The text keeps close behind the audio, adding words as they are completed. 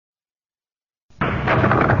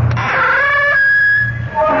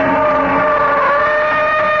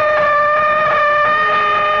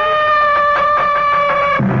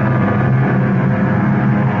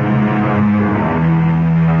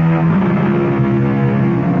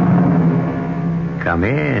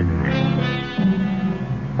Come in.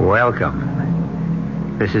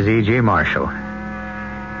 Welcome. This is E.G. Marshall.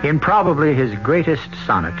 In probably his greatest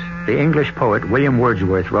sonnet, the English poet William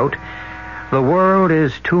Wordsworth wrote, "The world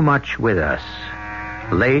is too much with us.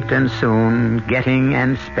 Late and soon, getting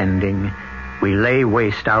and spending, we lay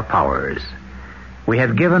waste our powers. We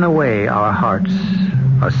have given away our hearts,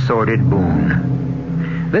 a sordid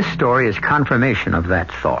boon." This story is confirmation of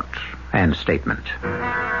that thought and statement.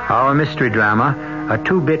 Our mystery drama, A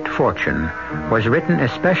Two-Bit Fortune, was written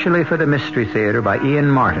especially for the Mystery Theater by Ian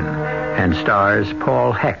Martin and stars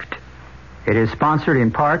Paul Hecht. It is sponsored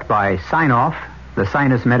in part by Sign-Off, the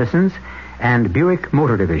Sinus Medicines, and Buick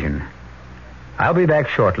Motor Division. I'll be back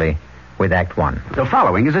shortly with Act One. The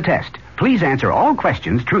following is a test. Please answer all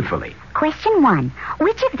questions truthfully. Question 1.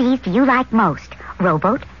 Which of these do you like most?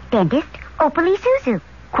 Rowboat, dentist, Opal Isuzu?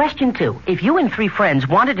 Question 2. If you and 3 friends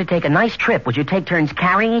wanted to take a nice trip, would you take turns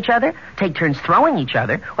carrying each other, take turns throwing each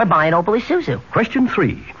other, or buy an Opal Isuzu? Question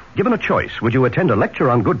 3. Given a choice, would you attend a lecture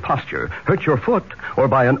on good posture, hurt your foot, or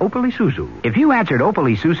buy an Opal Isuzu? If you answered Opal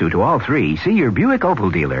Isuzu to all 3, see your Buick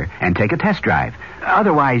Opal dealer and take a test drive.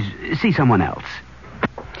 Otherwise, see someone else.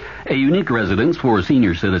 A unique residence for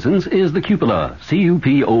senior citizens is the Cupola,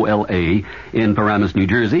 C-U-P-O-L-A, in Paramus, New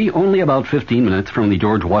Jersey, only about 15 minutes from the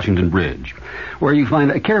George Washington Bridge, where you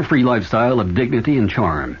find a carefree lifestyle of dignity and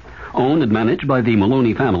charm. Owned and managed by the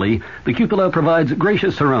Maloney family, the Cupola provides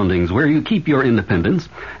gracious surroundings where you keep your independence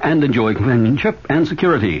and enjoy companionship and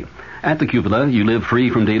security. At the Cupola, you live free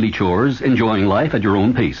from daily chores, enjoying life at your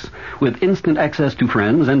own pace, with instant access to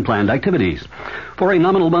friends and planned activities. For a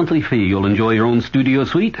nominal monthly fee, you'll enjoy your own studio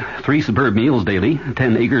suite, 3 superb meals daily,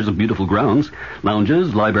 10 acres of beautiful grounds,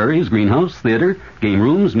 lounges, libraries, greenhouse, theater, game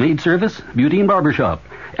rooms, maid service, beauty and barbershop.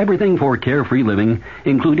 Everything for carefree living,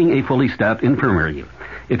 including a fully staffed infirmary.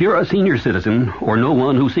 If you're a senior citizen or know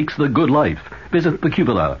one who seeks the good life, visit the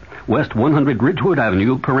Cupola, West 100 Ridgewood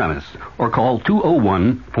Avenue, Paramus, or call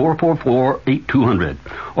 201-444-8200,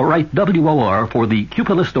 or write WOR for the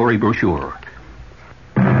Cupola Story brochure.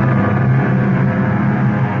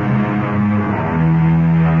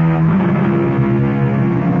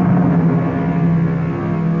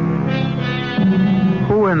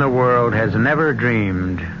 Who in the world has never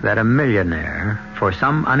dreamed that a millionaire, for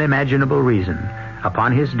some unimaginable reason,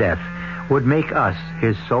 upon his death, would make us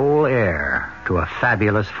his sole heir to a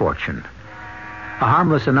fabulous fortune? A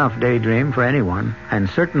harmless enough daydream for anyone, and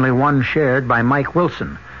certainly one shared by Mike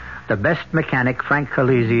Wilson, the best mechanic Frank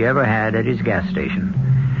Khaleesi ever had at his gas station.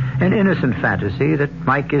 An innocent fantasy that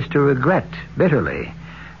Mike is to regret bitterly,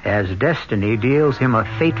 as destiny deals him a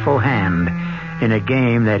fateful hand in a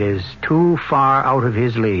game that is too far out of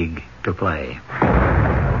his league to play.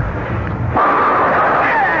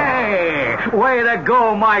 Way to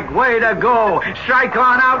go, Mike. Way to go. Strike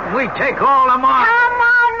on out and we take all the marks. Come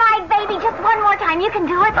on, Mike, baby. Just one more time. You can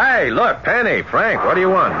do it. Hey, look, Penny, Frank, what do you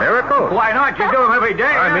want? Miracle? Why not? You do them every day.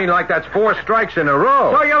 I mean, like that's 4 strikes in a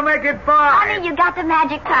row. So you'll make it 5. Honey, you got the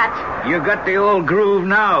magic touch. You got the old groove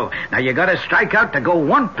now. Now you got to strike out to go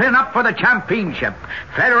 1 pin up for the championship.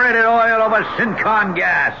 Federated Oil over Syncon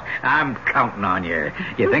Gas. I'm counting on you.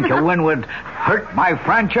 You think a win would hurt my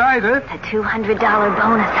franchise, huh? It's a $200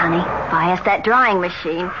 bonus, honey. Buy us that drawing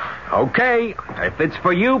machine. Okay, if it's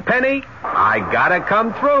for you, Penny, I gotta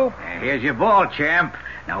come through. Here's your ball, champ.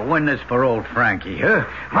 Now win this for old Frankie, huh?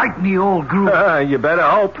 Right in the old groove. You better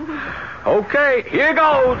hope. Okay, here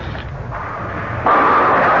goes.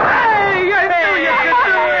 Hey, you knew you could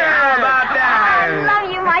do it. How about that? I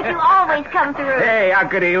love you, Mike. You always come through. Hey, how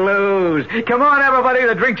could he lose? Come on, everybody.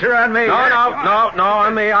 The drinks are on me. No,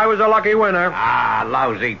 on me. I was a lucky winner. Ah,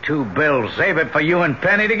 lousy 2 bills. Save it for you and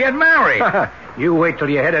Penny to get married. You wait till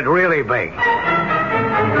you hit it really big.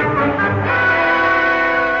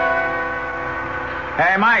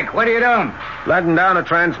 Hey, Mike, what are you doing? Letting down a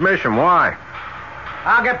transmission. Why?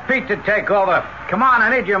 I'll get Pete to take over. Come on, I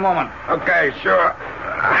need you a moment. Okay, sure.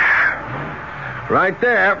 Right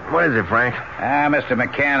there. What is it, Frank? Mr.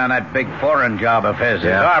 McCann on that big foreign job of his.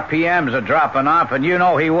 Yeah. His RPMs are dropping off, and you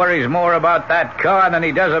know he worries more about that car than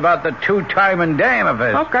he does about the 2-timing dame of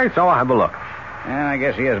his. Okay, so I'll have a look. And I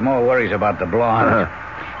guess he has more worries about the blonde.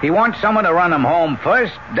 He wants someone to run him home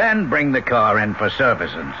first, then bring the car in for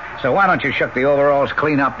servicing. So why don't you shuck the overalls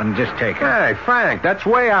clean up and just take it? Hey, Frank, that's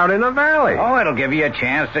way out in the valley. Oh, it'll give you a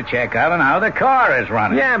chance to check out on how the car is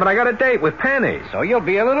running. Yeah, but I got a date with Penny. So you'll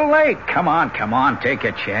be a little late. Come on, take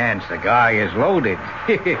a chance. The guy is loaded.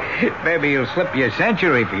 Maybe he'll slip you a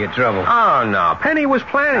century for your trouble. Oh, no. Penny was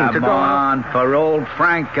planning to go... Come on, for old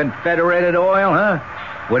Frank Confederated Oil, huh?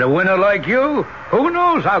 With a winner like you, who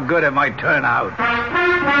knows how good it might turn out.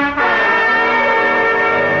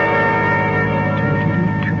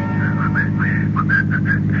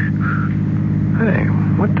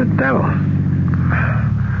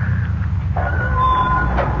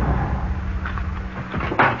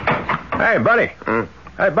 buddy.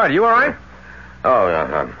 Hey, buddy, you all right? Oh,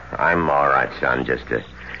 I'm all right, son. Just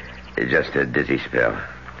a dizzy spell.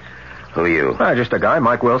 Who are you? Just a guy,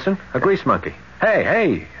 Mike Wilson, a grease monkey.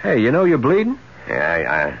 Hey, you know you're bleeding?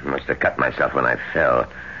 Yeah, I must have cut myself when I fell.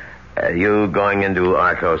 You going into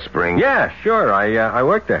Arco Springs? Yeah, sure. I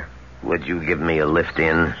work there. Would you give me a lift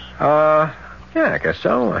in? Yeah, I guess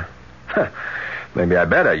so. Maybe I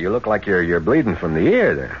better. You look like you're bleeding from the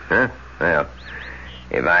ear there. Huh? Well,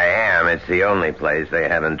 if I am, it's the only place they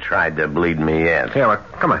haven't tried to bleed me yet. Yeah, well,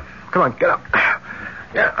 come on, get up.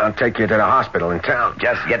 Yeah, I'll take you to the hospital in town.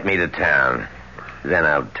 Just get me to town. Then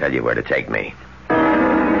I'll tell you where to take me.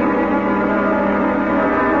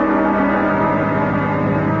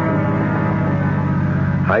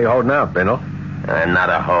 How you holding out, Bindle? I'm not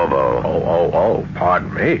a hobo. Oh,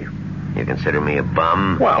 pardon me. You consider me a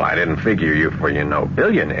bum? Well, I didn't figure you for,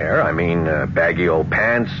 billionaire. I mean, baggy old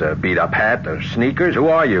pants, beat-up hat, sneakers. Who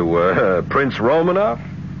are you, Prince Romanoff?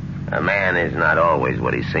 A man is not always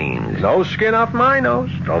what he seems. No skin off my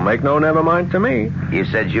nose. Don't make no never mind to me. You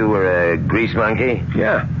said you were a grease monkey?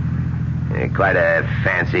 Yeah. Quite a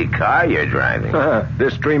fancy car you're driving.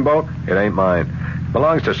 This dreamboat, it ain't mine.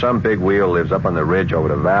 Belongs to some big wheel lives up on the ridge over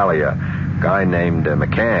the valley, a guy named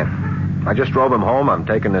McCann. I just drove him home. I'm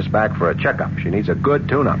taking this back for a checkup. She needs a good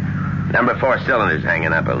tune-up. Number 4 cylinder's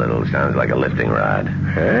hanging up a little. Sounds like a lifting rod.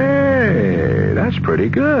 Hey, that's pretty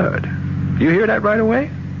good. You hear that right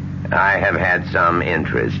away? I have had some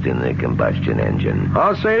interest in the combustion engine.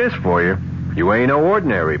 I'll say this for you. You ain't no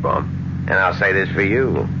ordinary bum. And I'll say this for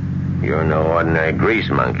you. You're no ordinary grease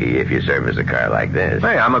monkey if you service a car like this.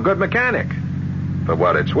 Hey, I'm a good mechanic. For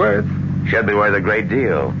what it's worth. Should be worth a great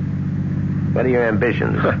deal. What are your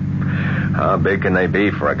ambitions? How big can they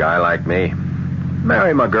be for a guy like me?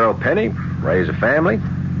 Marry my girl Penny, raise a family,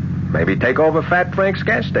 maybe take over Fat Frank's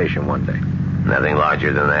gas station one day. Nothing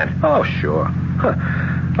larger than that? Oh, sure.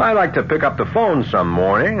 I like to pick up the phone some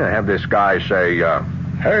morning. I have this guy say,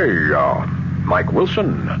 hey, Mike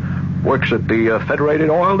Wilson, works at the Federated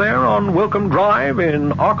Oil there on Wilcombe Drive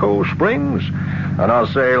in Arco Springs. And I'll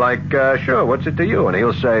say, sure, what's it to you? And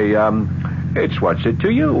he'll say, it's what's it to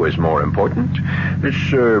you is more important.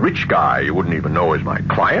 This rich guy you wouldn't even know is my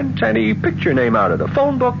client, and he picked your name out of the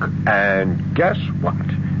phone book, and guess what?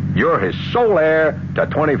 You're his sole heir to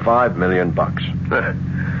 $25 million.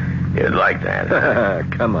 You'd like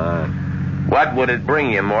that. Come on. What would it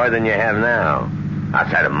bring you more than you have now?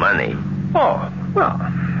 Outside of money. Oh, well,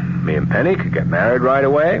 me and Penny could get married right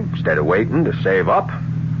away instead of waiting to save up.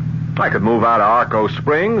 I could move out of Arco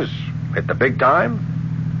Springs, hit the big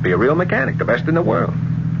time, be a real mechanic, the best in the world.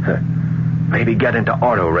 Maybe get into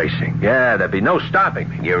auto racing. Yeah, there'd be no stopping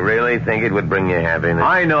me. You really think it would bring you happiness?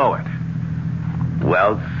 I know it.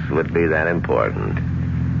 Wealth would be that important.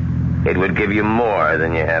 It would give you more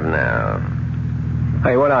than you have now.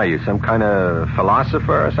 Hey, what are you, some kind of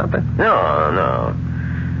philosopher or something? No.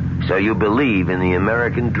 So you believe in the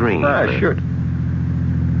American dream? Sure.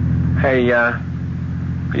 Hey, are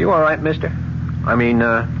you all right, mister? I mean,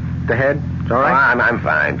 the head? It's all right? I'm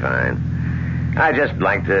fine. I just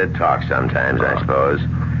like to talk sometimes, I suppose.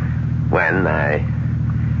 When I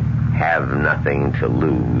have nothing to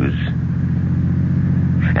lose.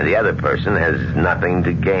 And the other person has nothing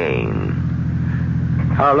to gain.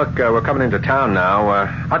 Oh, look, we're coming into town now.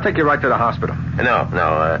 I'll take you right to the hospital.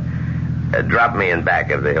 No. Drop me in back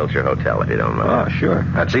of the Hilshire Hotel, if you don't mind. Oh, sure.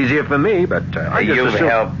 That's easier for me, but You've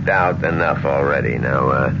helped out enough already.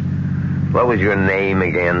 Now, what was your name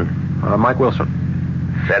again? Mike Wilson.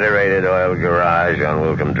 Federated Oil Garage on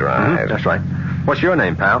Wilcombe Drive. Mm-hmm, that's right. What's your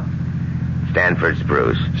name, pal? Stanford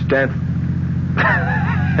Spruce.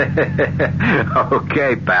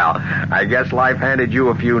 Okay, pal. I guess life handed you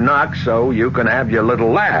a few knocks so you can have your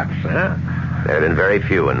little laughs, huh? There have been very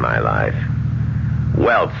few in my life.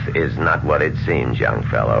 Wealth is not what it seems, young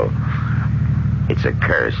fellow. It's a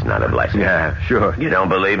curse, not a blessing. Yeah, sure. You don't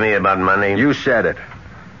believe me about money? You said it.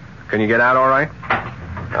 Can you get out all right?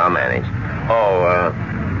 I'll manage.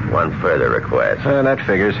 One further request. That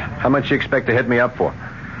figures. How much you expect to hit me up for?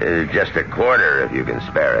 Just a quarter, if you can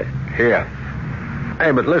spare it. Here.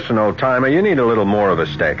 Hey, but listen, old-timer, you need a little more of a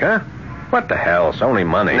stake, huh? What the hell? It's only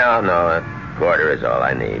money. No, a quarter is all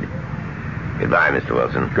I need. Goodbye, Mr.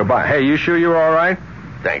 Wilson. Goodbye. Hey, you sure you're all right?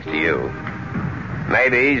 Thanks to you.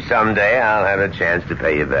 Maybe someday I'll have a chance to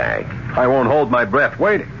pay you back. I won't hold my breath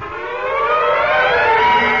waiting.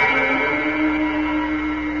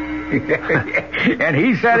 And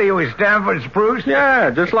he said he was Stanford Spruce? Yeah,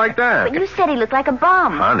 just like that. But you said he looked like a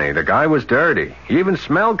bum. Honey, the guy was dirty. He even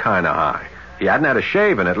smelled kind of high. He hadn't had a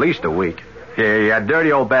shave in at least a week. Yeah, you had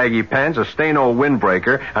dirty old baggy pants, a stained old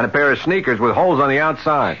windbreaker, and a pair of sneakers with holes on the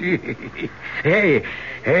outside. Hey,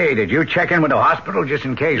 did you check in with the hospital just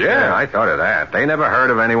in case? Yeah, I thought of that. They never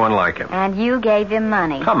heard of anyone like him. And you gave him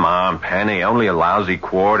money. Come on, Penny. Only a lousy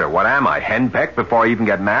quarter. What am I, henpecked before I even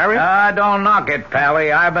get married? Don't knock it,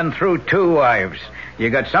 Pally. I've been through 2 wives. You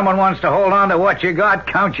got someone wants to hold on to what you got,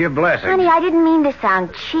 count your blessings. Honey, I didn't mean to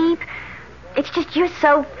sound cheap. It's just you're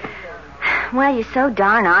so... Well, you're so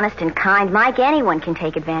darn honest and kind. Mike, anyone can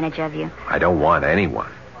take advantage of you. I don't want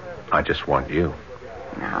anyone. I just want you.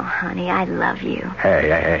 No, honey, I love you.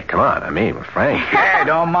 Hey, come on. I mean, Frank. Hey,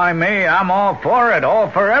 don't mind me. I'm all for it.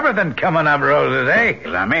 All for everything coming up roses, eh?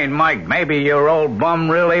 I mean, Mike, maybe your old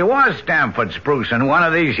bum really was Stanford Spruce, and one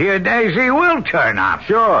of these here days he will turn up.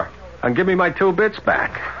 Sure. And give me my 2 bits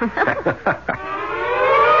back.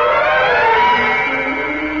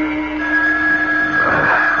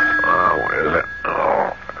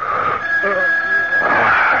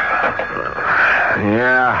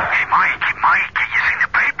 Yeah. Hey, Mike, you seen the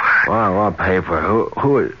paper? What paper?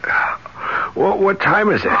 What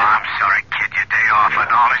time is it? Oh, I'm sorry, kid, your day off and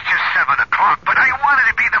all. It's just 7 o'clock, but I wanted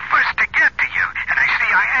to be the first to get to you, and I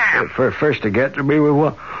see I am. First to get to me with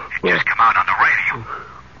what? It just come out on the radio.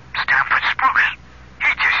 Stanford Spruce.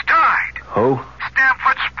 He just died. Who?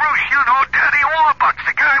 Stanford Spruce, you know, Daddy Warbucks,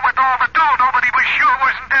 the guy with all the dough. Nobody was sure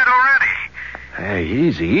wasn't dead already. Hey,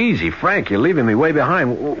 easy, Frank. You're leaving me way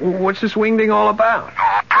behind. What's this wingding all about?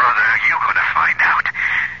 Oh, brother, you're going to find out.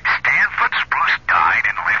 Stanford Spruce died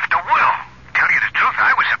and left a will. Tell you the truth,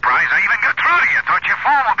 I was surprised I even got through to you. Thought your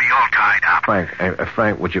phone would be all tied up.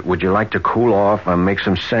 Frank, would you like to cool off and make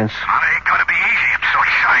some sense? Well, it ain't going to be easy. I'm so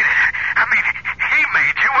excited. I mean, he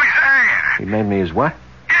made you his heir. He made me his what?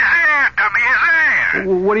 His heir, dummy, his heir.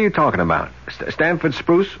 What are you talking about? Stanford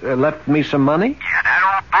Spruce left me some money? Yeah, that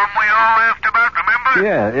old bum we all laughed about, remember?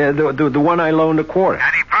 Yeah, the one I loaned a quarter.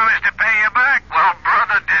 And he promised to pay you back. Well,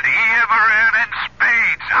 brother, did he ever earn in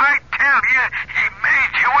spades? I tell you, he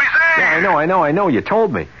made you his heir. Yeah, I know. You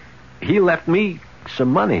told me. He left me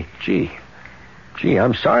some money. Gee,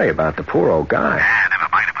 I'm sorry about the poor old guy. Yeah, never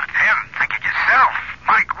mind about him. Think of yourself.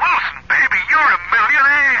 Mike Wilson, baby, you're a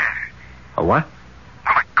millionaire. A what?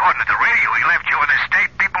 Well, according to the radio, he left you an estate.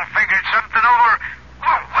 People figured something over,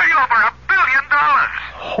 way over $1 billion.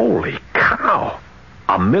 Holy cow.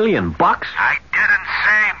 $1 million? I didn't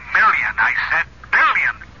say million. I said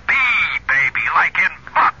billion. B, baby, like in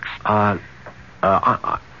bucks.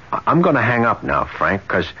 I'm going to hang up now, Frank,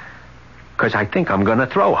 because I think I'm going to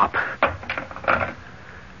throw up.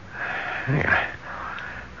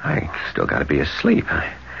 I still got to be asleep.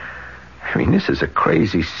 I mean, this is a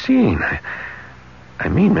crazy scene. I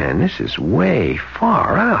mean, man, this is way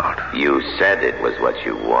far out. You said it was what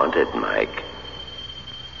you wanted, Mike.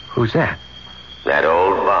 Who's that? That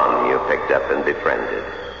old bum you picked up and befriended.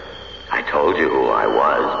 I told you who I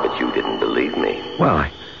was, but you didn't believe me. Well,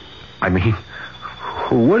 I mean,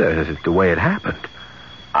 who would have, the way it happened?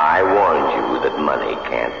 I warned you that money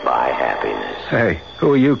can't buy happiness. Hey,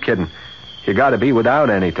 who are you kidding? You got to be without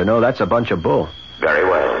any to know that's a bunch of bull. Very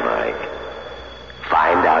well, Mike.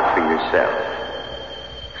 Find out for yourself.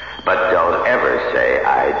 But don't ever say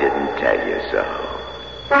I didn't tell you so.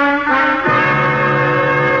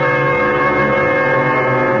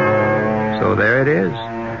 So there it is,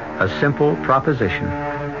 a simple proposition,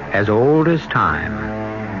 as old as time,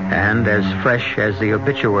 and as fresh as the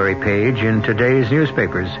obituary page in today's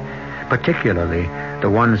newspapers, particularly the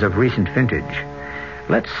ones of recent vintage.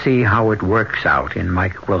 Let's see how it works out in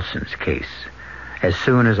Mike Wilson's case, as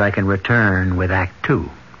soon as I can return with Act 2.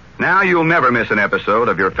 Now you'll never miss an episode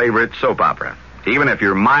of your favorite soap opera, even if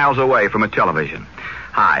you're miles away from a television.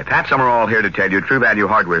 Hi, Pat Summerall here to tell you True Value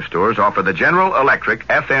Hardware Stores offer the General Electric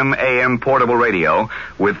FM/AM portable radio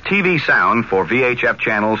with TV sound for VHF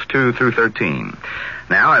channels 2 through 13.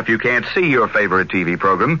 Now, if you can't see your favorite TV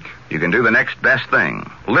program, you can do the next best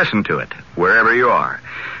thing. Listen to it, wherever you are.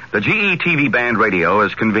 The GE TV band radio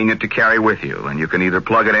is convenient to carry with you, and you can either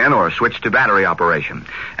plug it in or switch to battery operation.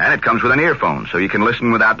 And it comes with an earphone, so you can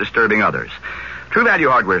listen without disturbing others. True Value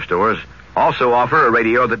Hardware Stores also offer a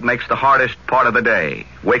radio that makes the hardest part of the day,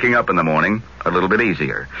 waking up in the morning, a little bit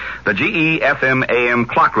easier. The GE FM/AM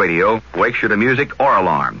clock radio wakes you to music or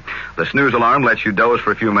alarm. The snooze alarm lets you doze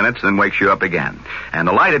for a few minutes, then wakes you up again. And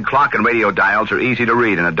the lighted clock and radio dials are easy to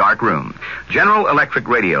read in a dark room. General Electric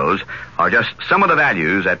radios are just some of the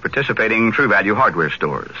values at participating True Value Hardware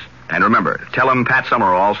stores. And remember, tell them Pat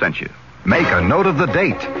Summerall sent you. Make a note of the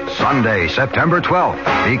date, Sunday, September 12th,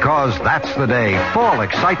 because that's the day fall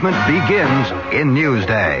excitement begins in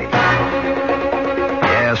Newsday.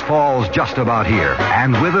 Yeah, as fall's just about here,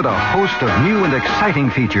 and with it a host of new and exciting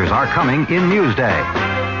features are coming in Newsday.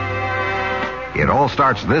 It all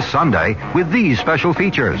starts this Sunday with these special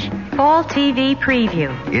features. Fall TV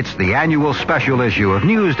Preview. It's the annual special issue of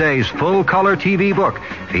Newsday's full-color TV book,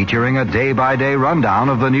 featuring a day-by-day rundown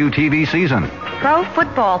of the new TV season. Pro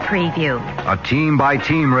Football Preview. A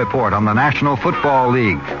team-by-team report on the National Football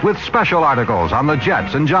League, with special articles on the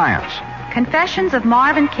Jets and Giants. Confessions of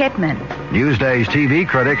Marvin Kidman. Newsday's TV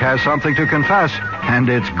critic has something to confess, and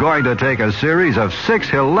it's going to take a series of 6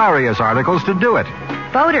 hilarious articles to do it.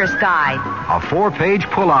 Voter's Guide. A 4-page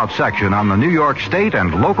pull-out section on the New York State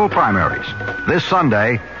and local primaries. This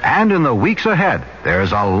Sunday, and in the weeks ahead,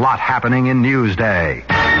 there's a lot happening in Newsday.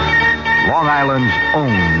 Long Island's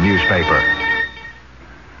own newspaper.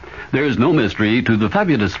 There's no mystery to the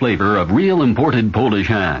fabulous flavor of real imported Polish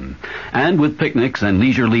ham. And with picnics and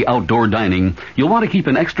leisurely outdoor dining, you'll want to keep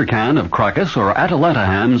an extra can of Crocus or Atalanta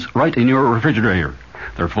hams right in your refrigerator.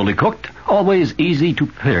 They're fully cooked, always easy to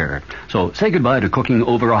prepare. So say goodbye to cooking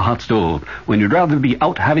over a hot stove when you'd rather be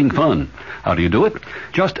out having fun. How do you do it?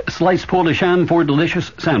 Just slice Polish ham for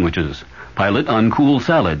delicious sandwiches. Pile it on cool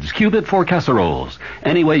salads, cube it for casseroles.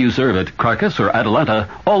 Any way you serve it, Crocus or Atalanta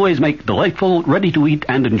always make delightful, ready-to-eat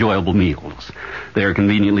and enjoyable meals. They are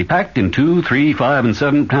conveniently packed in 2, 3, 5, and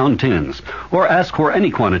 7-pound tins, or ask for any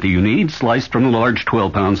quantity you need, sliced from the large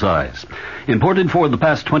 12-pound size. Imported for the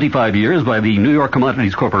past 25 years by the New York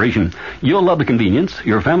Commodities Corporation, you'll love the convenience.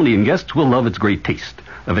 Your family and guests will love its great taste.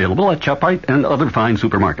 Available at ShopRite and other fine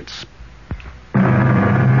supermarkets.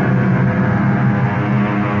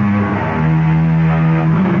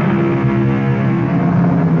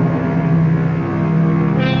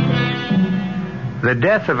 The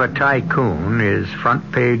death of a tycoon is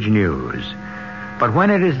front-page news. But when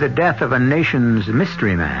it is the death of a nation's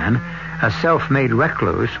mystery man, a self-made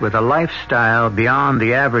recluse with a lifestyle beyond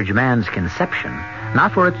the average man's conception,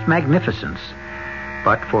 not for its magnificence,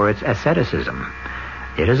 but for its asceticism,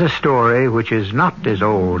 it is a story which is not as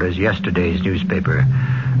old as yesterday's newspaper,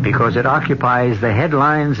 because it occupies the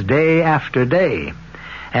headlines day after day.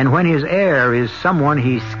 And when his heir is someone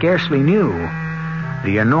he scarcely knew,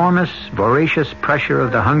 the enormous, voracious pressure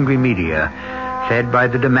of the hungry media, fed by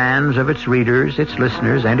the demands of its readers, its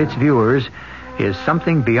listeners, and its viewers, is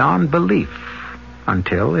something beyond belief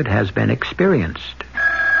until it has been experienced.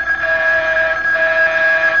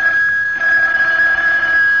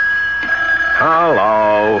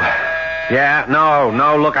 Hello. Yeah,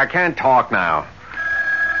 no, look, I can't talk now.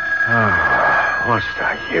 Oh, what's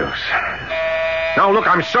the use? No, look,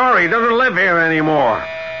 I'm sorry. He doesn't live here anymore.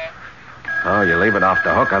 Oh, you leave it off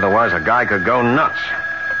the hook, otherwise a guy could go nuts.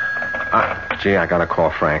 Gee, I gotta call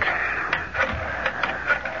Frank.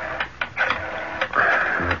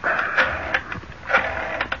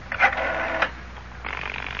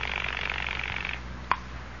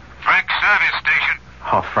 Frank Service Station.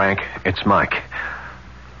 Oh, Frank, it's Mike.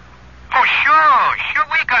 Oh, sure,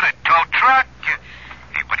 we got a tow truck.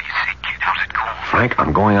 Hey, what do you say, kid? How's it going? Frank,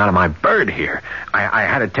 I'm going out of my bird here. I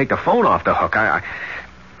had to take the phone off the hook.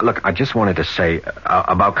 Look, I just wanted to say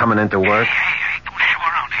about coming into work. Hey, don't show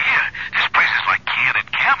around here. This place is like Candid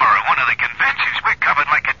Camera at one of the conventions. We're covered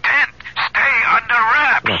like a tent. Stay under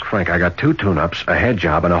wraps. Look, Frank, I got 2 tune-ups, a head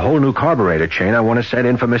job, and a whole new carburetor chain I want to set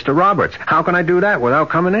in for Mr. Roberts. How can I do that without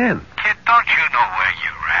coming in? Kid, don't you know where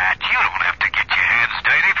you're at? You don't have to get your hands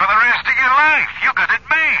dirty for the rest of your life. You got it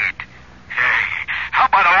made. Hey, how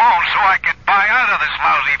about a loan so I can buy out of this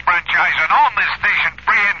lousy franchise and own this station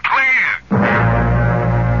free and clear?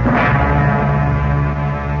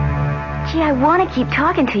 Gee, I want to keep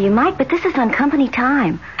talking to you, Mike, but this is on company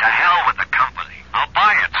time. To hell with the company. I'll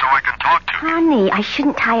buy it so I can talk to you. Honey, I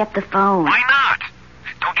shouldn't tie up the phone. Why not?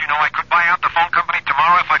 Don't you know I could buy out the phone company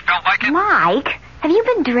tomorrow if I felt like it? Mike, have you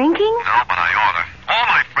been drinking? No, but I oughta. All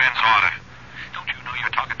my friends oughta. Don't you know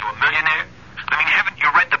you're talking to a millionaire? I mean, haven't you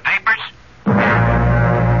read the papers?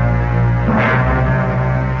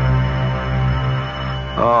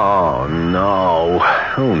 Oh, no.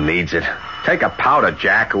 Who needs it? Take a powder,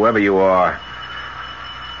 Jack, whoever you are.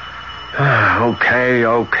 Okay.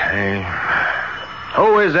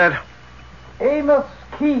 Who is it? Amos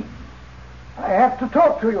Keith. I have to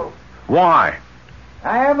talk to you. Why?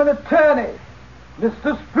 I am an attorney.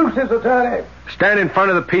 Mr. Spruce's attorney. Stand in front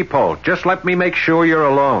of the peephole. Just let me make sure you're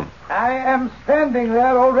alone. I am standing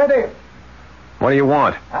there already. What do you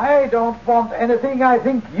want? I don't want anything. I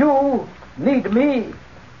think you need me.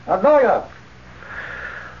 A lawyer.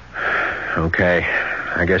 Okay.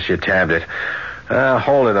 I guess you tabbed it.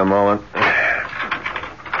 Hold it a moment.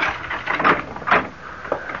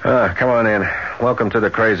 Come on in. Welcome to the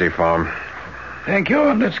Crazy Farm. Thank you,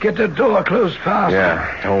 and let's get the door closed fast.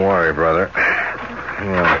 Yeah, don't worry, brother.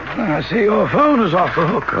 Yeah. I see your phone is off the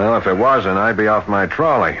hook. Well, if it wasn't, I'd be off my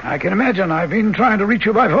trolley. I can imagine. I've been trying to reach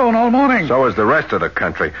you by phone all morning. So is the rest of the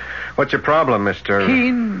country. What's your problem, Mr.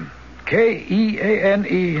 Keene,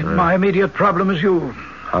 Keane. My immediate problem is you.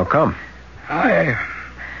 How come? I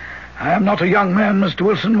am not a young man, Mr.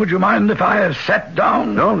 Wilson. Would you mind if I sat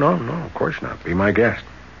down? No, of course not. Be my guest.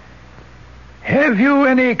 Have you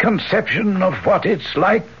any conception of what it's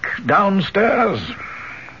like downstairs?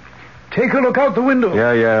 Take a look out the window.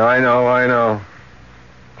 Yeah, I know.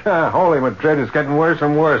 Holy Madrid, it's getting worse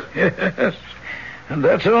and worse. Yes, and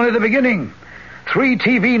that's only the beginning. 3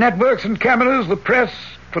 TV networks and cameras, the press,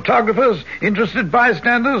 photographers, interested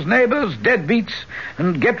bystanders, neighbors, deadbeats,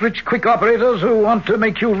 and get-rich-quick operators who want to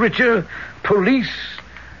make you richer, police,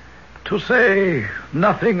 to say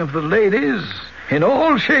nothing of the ladies, in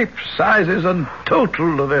all shapes, sizes, and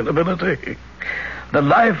total availability. The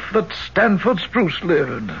life that Stanford Spruce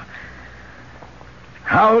lived.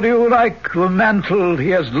 How do you like the mantle he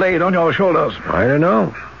has laid on your shoulders? I don't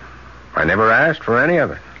know. I never asked for any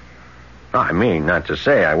of it. I mean, not to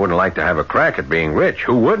say I wouldn't like to have a crack at being rich.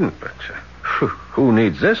 Who wouldn't? But who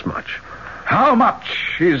needs this much? How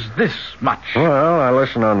much is this much? Well, I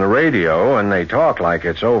listen on the radio, and they talk like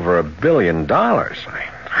it's over $1 billion.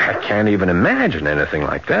 I can't even imagine anything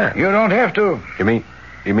like that. You don't have to.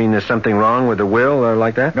 You mean there's something wrong with the will or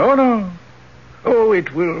like that? No. Oh,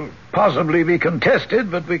 it will possibly be contested,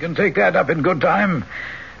 but we can take that up in good time.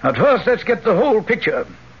 At first, let's get the whole picture.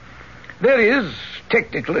 There is,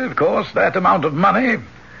 technically, of course, that amount of money.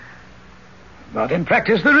 But in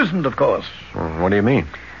practice, there isn't, of course. What do you mean?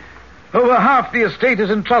 Over half the estate is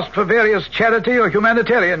in trust for various charity or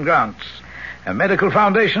humanitarian grants. A medical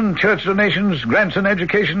foundation, church donations, grants in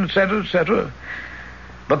education, etc., etc.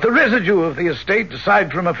 But the residue of the estate,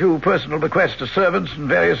 aside from a few personal bequests to servants and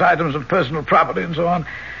various items of personal property and so on,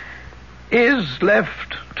 is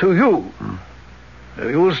left to you.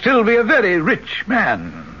 You will still be a very rich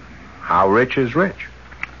man. How rich is rich?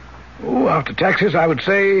 Oh, after taxes, I would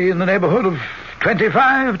say in the neighborhood of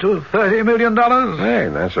 $25 to $30 million. Hey,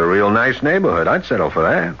 that's a real nice neighborhood. I'd settle for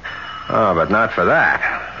that. Oh, but not for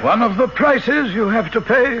that. One of the prices you have to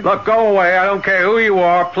pay. Look, go away. I don't care who you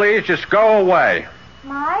are. Please, just go away.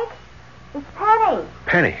 Mike, it's Penny.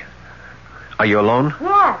 Penny, are you alone?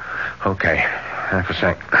 Yes. Okay, half a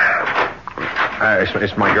sec.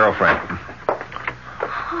 It's my girlfriend.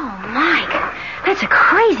 Oh, Mike, that's a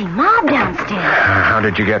crazy mob downstairs. How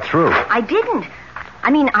did you get through? I didn't.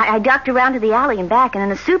 I ducked around to the alley and back, and then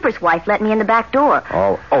the super's wife let me in the back door.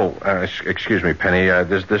 Excuse me, Penny.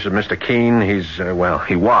 This is Mr. Keene.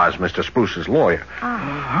 He was Mr. Spruce's lawyer. Oh.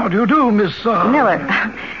 How do you do, Miss... Miller.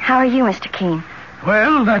 How are you, Mr. Keene?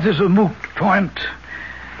 Well, that is a moot point.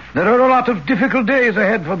 There are a lot of difficult days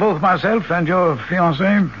ahead for both myself and your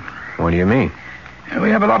fiancée. What do you mean?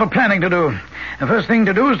 We have a lot of planning to do. The first thing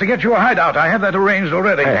to do is to get you a hideout. I have that arranged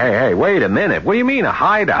already. Hey, wait a minute. What do you mean, a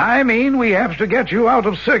hideout? I mean, we have to get you out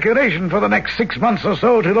of circulation for the next 6 months or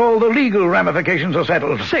so till all the legal ramifications are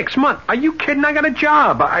settled. 6 months? Are you kidding? I got a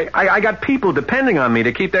job. I got people depending on me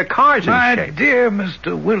to keep their cars in shape. My dear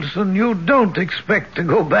Mr. Wilson, you don't expect to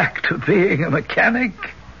go back to being a mechanic?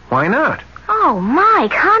 Why not? Oh,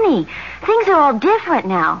 Mike, honey, things are all different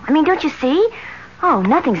now. Don't you see? Oh,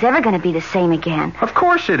 nothing's ever going to be the same again. Of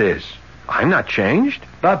course it is. I'm not changed.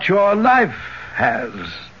 But your life has.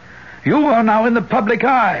 You are now in the public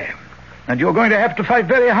eye. And you're going to have to fight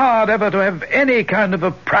very hard ever to have any kind of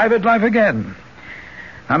a private life again.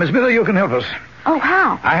 Now, Miss Miller, you can help us. Oh,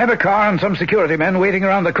 how? I have a car and some security men waiting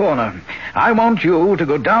around the corner. I want you to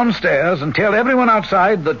go downstairs and tell everyone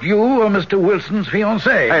outside that you are Mr. Wilson's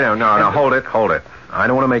fiancée. Hey, no, hold it. I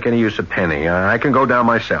don't want to make any use of Penny. I can go down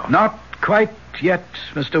myself. Not quite yet,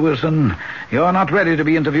 Mr. Wilson. You're not ready to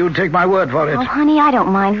be interviewed. Take my word for it. Oh, honey, I don't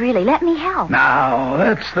mind, really. Let me help. Now,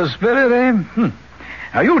 that's the spirit, eh?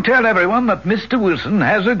 Now, you tell everyone that Mr. Wilson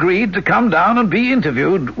has agreed to come down and be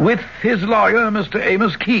interviewed with his lawyer, Mr.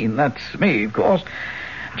 Amos Keene. That's me, of course.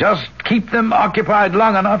 Just keep them occupied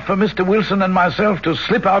long enough for Mr. Wilson and myself to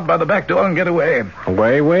slip out by the back door and get away.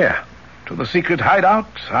 Away where? To the secret hideout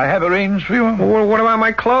I have arranged for you. Well, what about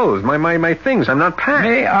my clothes, my things? I'm not packed.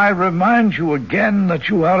 May I remind you again that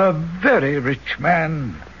you are a very rich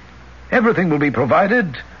man. Everything will be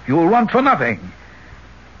provided. You will want for nothing.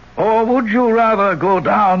 Or would you rather go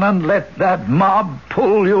down and let that mob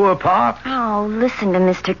pull you apart? Oh, listen to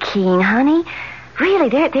Mr. Keene, honey. Really,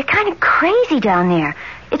 they're kind of crazy down there.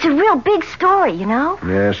 It's a real big story, you know?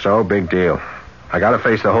 Yeah, so big deal. I got to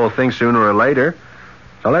face the whole thing sooner or later.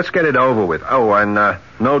 So let's get it over with. Oh, and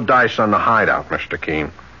no dice on the hideout, Mr.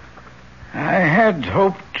 Keene. I had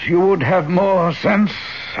hoped you would have more sense.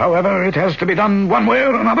 However, it has to be done one way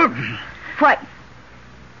or another. What?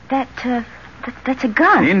 That's a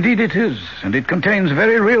gun. Indeed it is, and it contains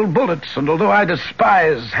very real bullets, and although I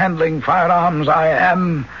despise handling firearms, I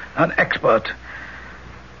am an expert.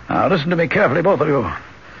 Now, listen to me carefully, both of you.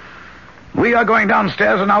 We are going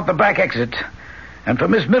downstairs and out the back exit, and for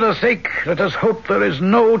Miss Miller's sake, let us hope there is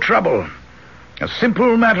no trouble. A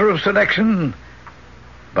simple matter of selection,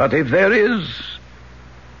 but if there is,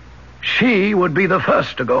 she would be the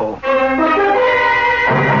first to go.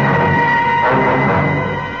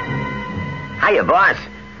 Hiya, boss.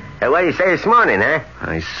 What do you say this morning, huh?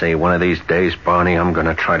 I say one of these days, Barney, I'm going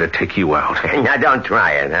to try to take you out. Now, don't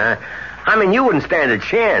try it, huh? I mean, you wouldn't stand a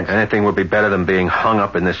chance. Anything would be better than being hung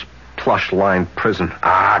up in this plush-lined prison.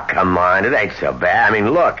 Ah, come on. It ain't so bad. I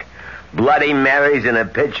mean, look. Bloody Marys in a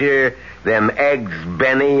pitcher, them eggs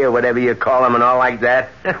Benny or whatever you call them and all like that.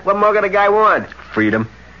 What more could a guy want? Freedom.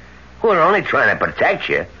 We're only trying to protect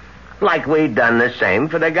you. Like we'd done the same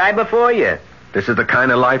for the guy before you. This is the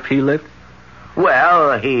kind of life he lived?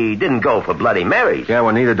 Well, he didn't go for Bloody Marys. Yeah,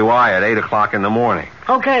 well, neither do I at 8 o'clock in the morning.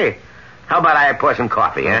 Okay. How about I pour some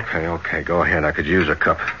coffee, huh? Okay, go ahead. I could use a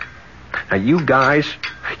cup. Now, you guys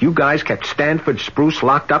kept Stanford Spruce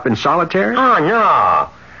locked up in solitary? Oh, no.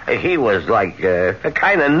 He was like a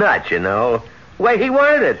kind of nut, you know. The way he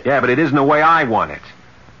wanted it. Yeah, but it isn't the way I want it.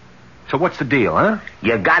 So what's the deal, huh?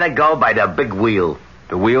 You gotta go by the big wheel.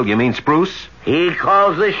 The wheel? You mean Spruce? He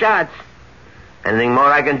calls the shots. Anything more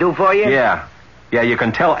I can do for you? Yeah, you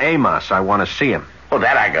can tell Amos I want to see him. Well,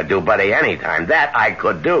 that I could do, buddy, anytime. That I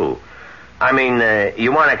could do. I mean,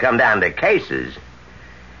 you want to come down to cases.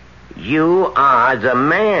 You are the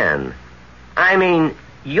man. I mean,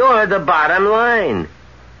 you're the bottom line.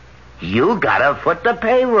 You gotta foot the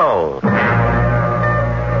payroll.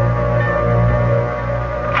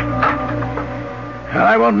 Well,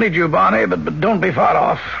 I won't need you, Barney, but don't be far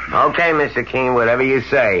off. Okay, Mr. King, whatever you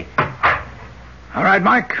say. All right,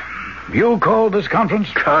 Mike. You called this conference?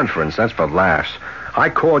 Conference? That's for laughs. I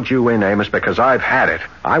called you in, Amos, because I've had it.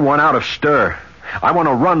 I want out of stir. I want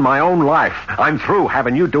to run my own life. I'm through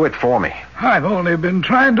having you do it for me. I've only been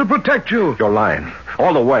trying to protect you. You're lying.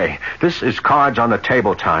 All the way. This is cards on the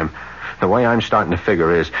table time. The way I'm starting to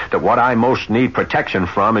figure is that what I most need protection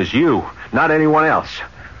from is you, not anyone else.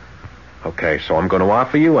 Okay, so I'm going to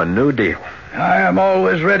offer you a new deal. I am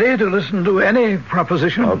always ready to listen to any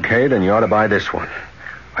proposition. Okay, then you ought to buy this one.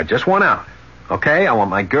 I just want out. Okay, I want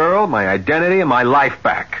my girl, my identity, and my life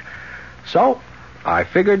back. So, I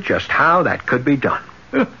figured just how that could be done.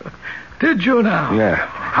 Did you now? Yeah.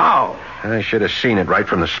 How? I should have seen it right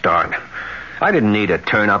from the start. I didn't need to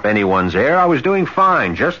turn up anyone's air. I was doing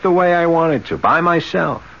fine, just the way I wanted to, by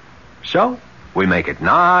myself. So, we make it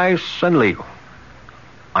nice and legal.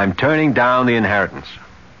 I'm turning down the inheritance.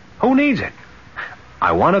 Who needs it?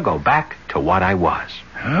 I want to go back to what I was.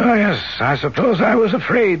 Oh, yes, I suppose I was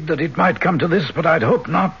afraid that it might come to this, but I'd hope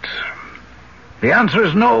not. The answer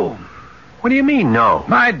is no. What do you mean, no?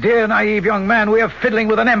 My dear, naive young man, we are fiddling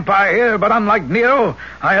with an empire here, but unlike Nero,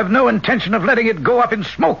 I have no intention of letting it go up in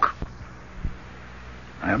smoke.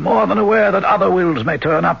 I am more than aware that other wills may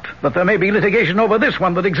turn up, that there may be litigation over this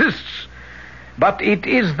one that exists. But it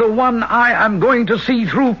is the one I am going to see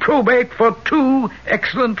through probate for two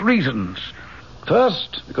excellent reasons.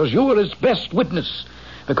 First, because you were its best witness,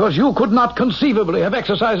 because you could not conceivably have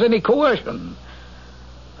exercised any coercion.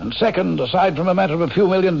 And second, aside from a matter of a few $1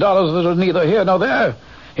 million that are neither here nor there,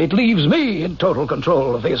 it leaves me in total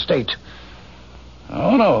control of the estate.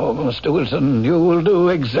 Oh, no, Mr. Wilson, you will do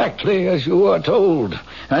exactly as you are told,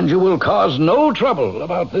 and you will cause no trouble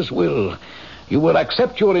about this will. You will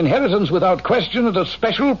accept your inheritance without question at a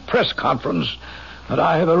special press conference that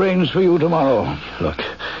I have arranged for you tomorrow. Look,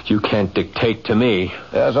 you can't dictate to me.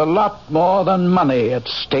 There's a lot more than money at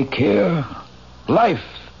stake here. Life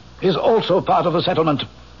is also part of the settlement.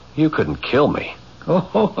 You couldn't kill me.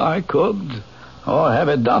 Oh, I could. Or have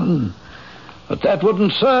it done. But that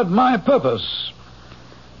wouldn't serve my purpose.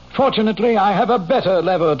 Fortunately, I have a better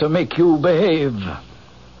lever to make you behave.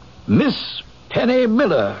 Miss Penny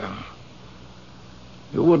Miller.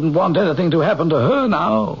 You wouldn't want anything to happen to her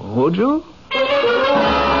now, would you?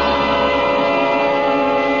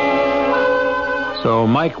 So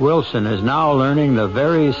Mike Wilson is now learning the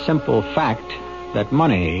very simple fact that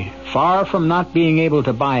money, far from not being able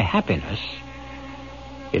to buy happiness,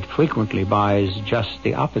 it frequently buys just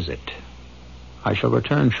the opposite. I shall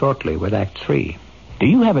return shortly with Act 3. Do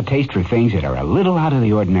you have a taste for things that are a little out of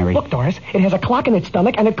the ordinary? Look, Doris, it has a clock in its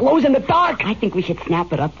stomach and it glows in the dark. I think we should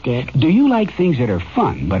snap it up, Dick. Do you like things that are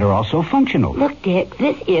fun but are also functional? Look, Dick,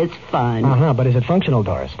 this is fun. Uh-huh, but is it functional,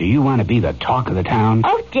 Doris? Do you want to be the talk of the town?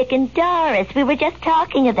 Oh, Dick and Doris, we were just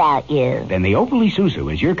talking about you. Then the Opel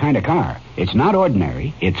Isuzu is your kind of car. It's not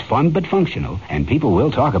ordinary, it's fun but functional, and people will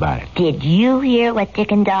talk about it. Did you hear what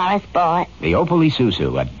Dick and Doris bought? The Opel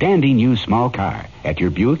Isuzu, a dandy new small car, at your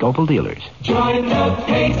Buick Opel dealers. Join the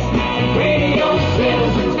Pace Radio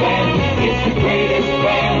Citizens Band. It's the greatest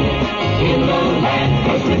band in the land.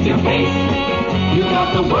 'Cause with your Pace, you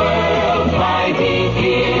got the world by the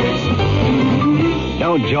ears.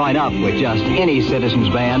 Don't join up with just any Citizens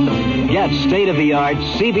Band. Get state-of-the-art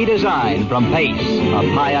CB design from Pace,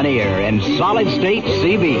 a pioneer in solid-state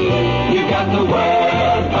CB. You got the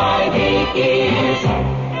world by the ears.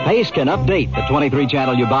 Pace can update the 23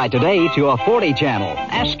 channel you buy today to a 40 channel.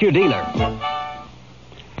 Ask your dealer.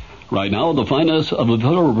 Right now, the finest of the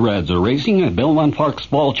thoroughbreds are racing at Belmont Park's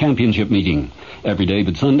Fall Championship meeting. Every day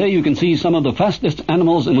but Sunday, you can see some of the fastest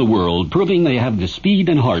animals in the world, proving they have the speed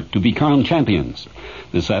and heart to be crowned champions.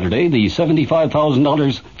 This Saturday, the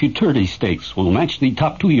 $75,000 Futurity Stakes will match the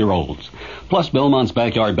top 2-year-olds. Plus, Belmont's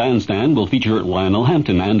Backyard Bandstand will feature Lionel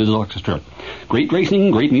Hampton and his orchestra. Great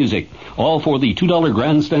racing, great music, all for the $2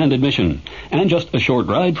 grandstand admission, and just a short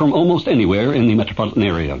ride from almost anywhere in the metropolitan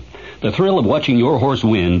area. The thrill of watching your horse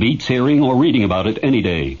win beats hearing or reading about it any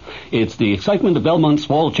day. It's the excitement of Belmont's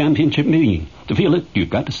Fall Championship meeting. To feel it, you've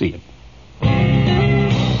got to see it.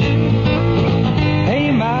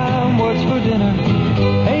 Hey, Mom, what's for dinner?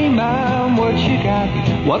 Hey, Mom, what you got?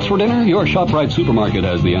 What's for dinner? Your ShopRite supermarket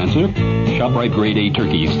has the answer. ShopRite Grade A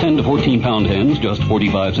turkeys, 10 to 14 pound hens, just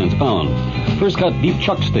 45 cents a pound. First cut beef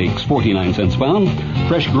chuck steaks, 49 cents a pound.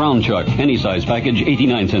 Fresh ground chuck, any size package,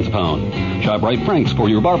 89 cents a pound. ShopRite Franks for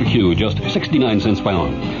your barbecue, just 69 cents a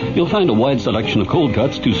pound. You'll find a wide selection of cold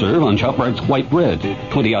cuts to serve on ShopRite's white bread.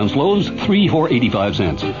 20-ounce loaves, 3 for 85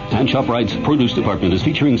 cents. And ShopRite's produce department is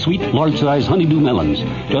featuring sweet, large-size honeydew melons,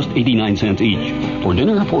 just 89 cents each. For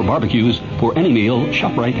dinner, for barbecues, for any meal,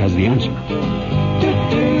 ShopRite has the answer.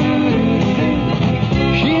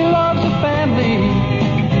 She loves the family.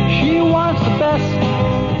 She wants the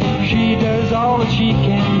best. She does all that she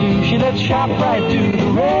can do. She lets ShopRite do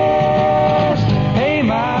the rest. Hey,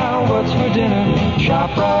 Ma, what's for dinner?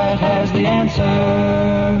 ShopRite has the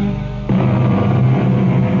answer.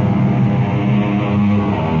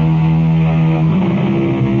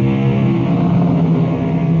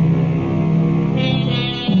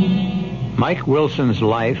 Mike Wilson's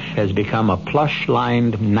life has become a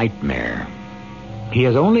plush-lined nightmare. He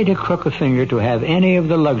has only to crook a finger to have any of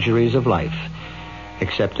the luxuries of life,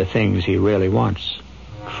 except the things he really wants.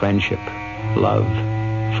 Friendship, love,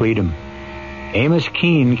 freedom. Amos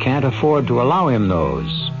Keene can't afford to allow him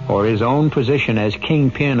those, or his own position as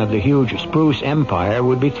kingpin of the huge Spruce empire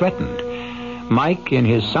would be threatened. Mike, in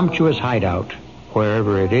his sumptuous hideout,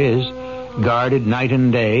 wherever it is, guarded night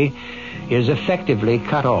and day, is effectively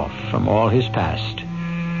cut off from all his past.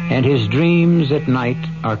 And his dreams at night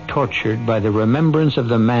are tortured by the remembrance of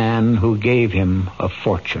the man who gave him a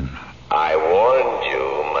fortune. I warned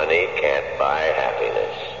you, money can't buy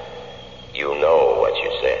happiness. You know what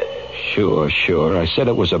you said. Sure. I said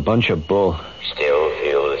it was a bunch of bull. Still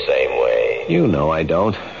feel the same way. You know I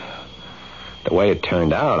don't. The way it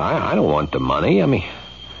turned out, I don't want the money. I mean,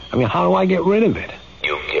 how do I get rid of it?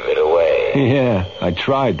 You give it away. Yeah, I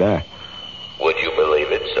tried that. Would you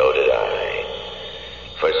believe it? So did I.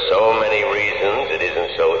 For so many reasons, it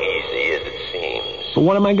isn't so easy as it seems. But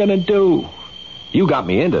what am I going to do? You got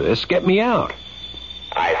me into this. Get me out.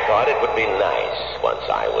 I thought it would be nice once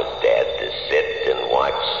I was dead to sit and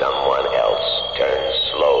watch someone else turn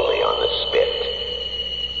slowly on the spit.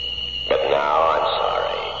 But now I'm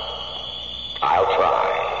sorry. I'll try.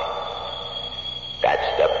 That's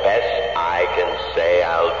the best I can say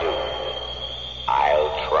I'll do.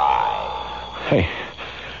 I'll try. Hey,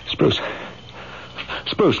 Spruce,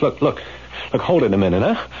 look, hold it a minute,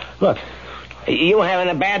 huh? Look. You having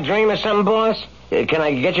a bad dream or something, boss? Can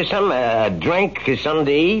I get you some, a drink, something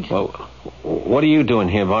to eat? Well, what are you doing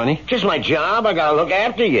here, Varney? Just my job. I gotta look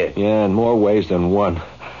after you. Yeah, in more ways than one.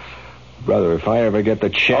 Brother, if I ever get the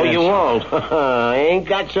chance... Oh, you won't. I ain't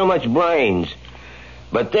got so much brains.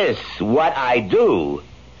 But this, what I do,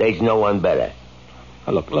 there's no one better.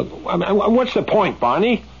 Look, what's the point,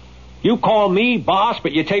 Barney? You call me boss,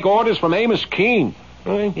 but you take orders from Amos Keene.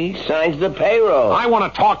 He signs the payroll. I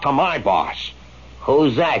want to talk to my boss.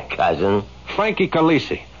 Who's that, cousin? Frankie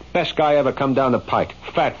Calisi. Best guy ever come down the pike.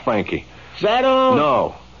 Fat Frankie. Is that all?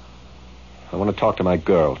 No. I want to talk to my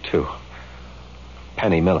girl, too.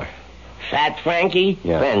 Penny Miller. Fat Frankie?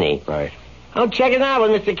 Yeah. Penny. Right. I'll check it out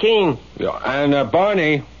with Mr. King. Yeah, and,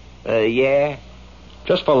 Barney. Yeah?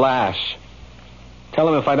 Just for laughs. Tell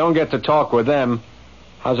him if I don't get to talk with them,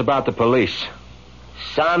 how's about the police?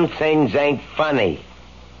 Some things ain't funny.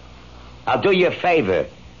 I'll do you a favor.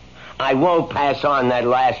 I won't pass on that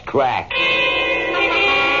last crack.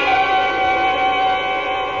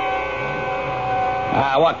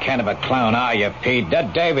 What kind of a clown are you, Pete?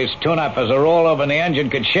 That Davis tune-up as a rollover in the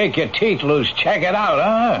engine could shake your teeth loose. Check it out,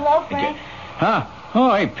 huh? Hello, Frank. Huh?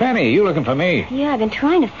 Oh, hey, Penny, you looking for me? Yeah, I've been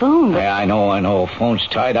trying to phone, but... Yeah, I know. Phone's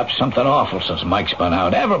tied up something awful since Mike's been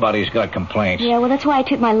out. Everybody's got complaints. Yeah, well, that's why I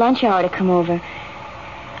took my lunch hour to come over. Is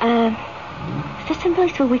there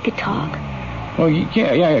someplace where we could talk? Well,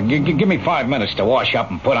 yeah. Give me 5 minutes to wash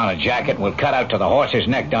up and put on a jacket, and we'll cut out to the horse's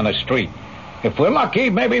neck down the street. If we're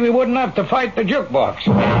lucky, maybe we wouldn't have to fight the jukebox.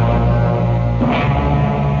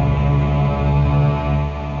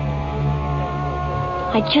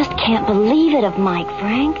 I just can't believe it of Mike,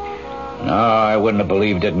 Frank. No, I wouldn't have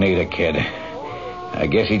believed it neither, kid. I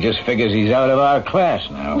guess he just figures he's out of our class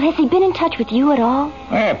now. Well, has he been in touch with you at all?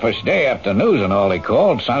 Yeah, first day after news and all he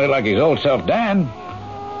called. Sounded like his old self, Dan.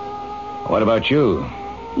 What about you?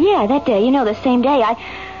 Yeah, that day. The same day.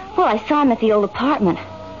 I saw him at the old apartment.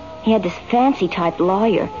 He had this fancy-type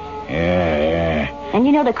lawyer. Yeah. And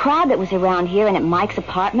the crowd that was around here and at Mike's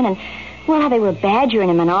apartment and, how they were badgering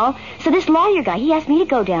him and all. So this lawyer guy, he asked me to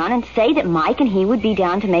go down and say that Mike and he would be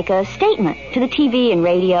down to make a statement to the TV and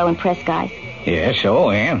radio and press guys. Yeah,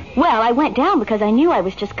 so, Ann? Well, I went down because I knew I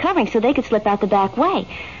was just covering so they could slip out the back way.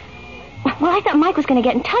 Well, I thought Mike was going to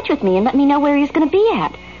get in touch with me and let me know where he was going to be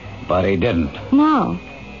at. But he didn't. No,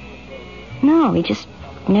 he just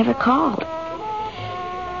never called.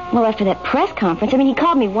 Well, after that press conference, he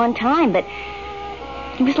called me one time, but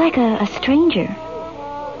he was like a stranger.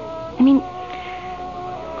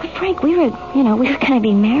 Frank, we were going to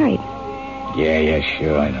be married. Yeah,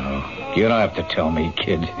 sure, I know. You don't have to tell me,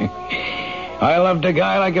 kid. I loved a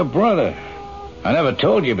guy like a brother. I never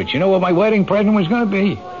told you, but you know what my wedding present was going to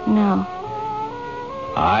be? No.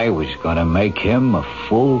 I was going to make him a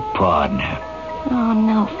full partner. Oh,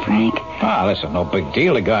 no, Frank. Listen, no big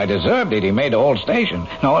deal. The guy deserved it. He made the whole station.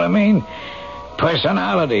 Know what I mean?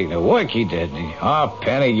 Personality, the work he did. Oh,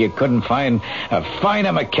 Penny, you couldn't find a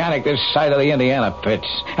finer mechanic this side of the Indiana pits.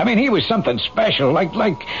 He was something special, like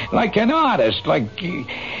an artist, Yeah,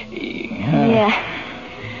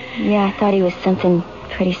 I thought he was something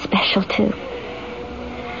pretty special, too.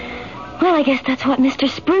 Well, I guess that's what Mr.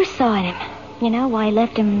 Spruce saw in him. Why he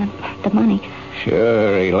left him the money.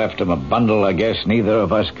 Sure, he left him a bundle I guess neither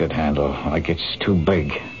of us could handle. Like it's too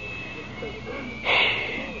big.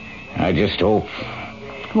 I just hope...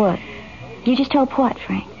 What? You just hope what,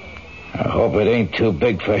 Frank? I hope it ain't too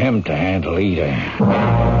big for him to handle either.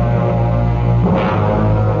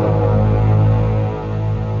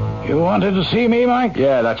 You wanted to see me, Mike?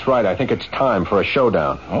 Yeah, that's right. I think it's time for a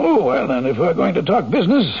showdown. Oh, well, then, if we're going to talk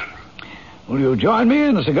business, will you join me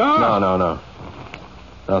in a cigar?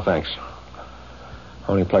 No, thanks.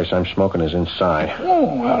 Only place I'm smoking is inside.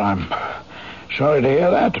 Oh, well, I'm sorry to hear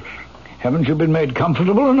that. Haven't you been made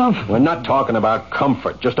comfortable enough? We're not talking about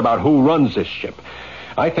comfort, just about who runs this ship.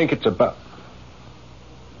 I think it's about...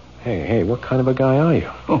 Hey, what kind of a guy are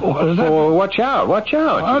you? Oh, what is that? Oh, watch out.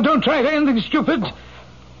 Oh, don't try anything stupid.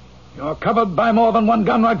 You're covered by more than one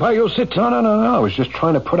gun right where you sit. No. I was just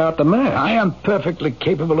trying to put out the match. I am perfectly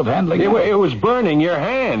capable of handling it. It was burning your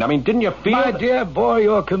hand. Didn't you feel... My dear boy,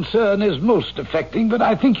 your concern is most affecting, but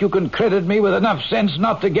I think you can credit me with enough sense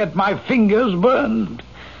not to get my fingers burned.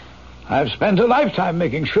 I've spent a lifetime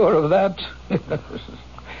making sure of that.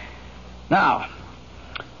 Now,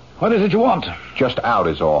 what is it you want? Just out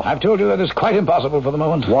is all. I've told you that is quite impossible for the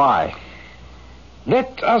moment. Why?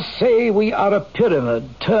 Let us say we are a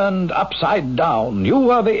pyramid turned upside down.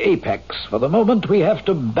 You are the apex. For the moment, we have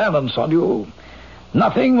to balance on you.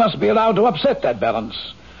 Nothing must be allowed to upset that balance.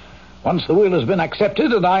 Once the will has been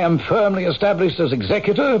accepted and I am firmly established as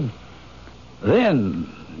executor,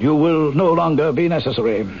 then you will no longer be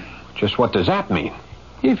necessary. Just what does that mean?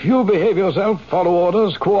 If you behave yourself, follow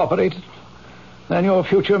orders, cooperate, then your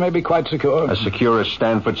future may be quite secure. As secure as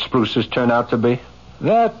Stanford Spruce's turn out to be?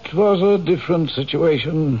 That was a different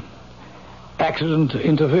situation. Accident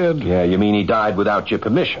interfered. Yeah, you mean he died without your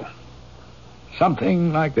permission?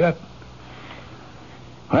 Something like that.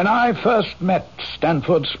 When I first met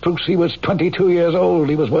Stanford Spruce, he was 22 years old.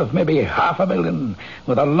 He was worth maybe $500,000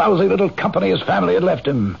 with a lousy little company his family had left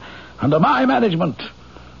him. Under my management,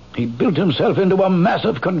 he built himself into a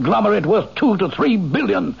massive conglomerate worth $2 to $3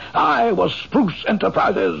 billion. I was Spruce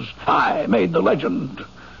Enterprises. I made the legend.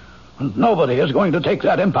 And nobody is going to take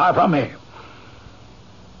that empire from me.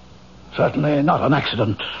 Certainly not an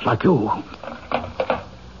accident like you.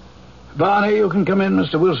 Barney, you can come in.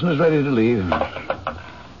 Mr. Wilson is ready to leave.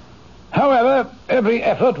 However, every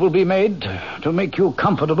effort will be made to make you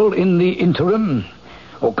comfortable in the interim.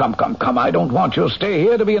 Oh, come. I don't want your stay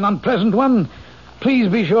here to be an unpleasant one. Please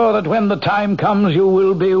be sure that when the time comes, you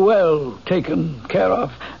will be well taken care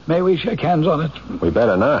of. May we shake hands on it? We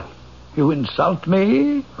better not. You insult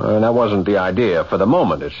me? That wasn't the idea for the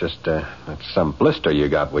moment. It's just that's some blister you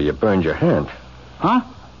got where you burned your hand. Huh?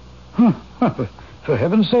 For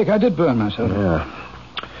heaven's sake, I did burn myself. Yeah.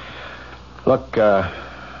 Look,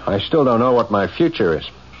 I still don't know what my future is.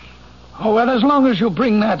 Oh, well, as long as you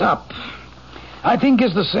bring that up. I think,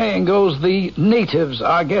 as the saying goes, the natives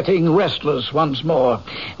are getting restless once more.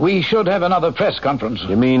 We should have another press conference.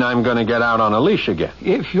 You mean I'm going to get out on a leash again?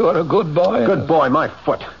 If you're a good boy. Good boy, my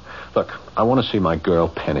foot. Look, I want to see my girl,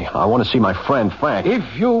 Penny. I want to see my friend, Frank.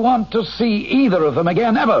 If you want to see either of them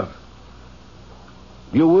again, ever,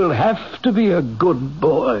 you will have to be a good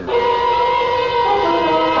boy.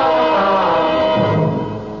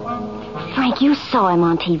 Frank, you saw him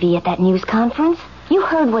on TV at that news conference. You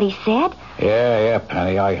heard what he said. Yeah,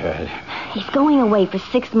 Penny, I heard. He's going away for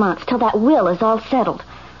 6 months till that will is all settled.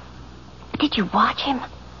 Did you watch him?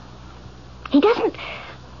 He doesn't...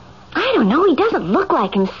 I don't know, he doesn't look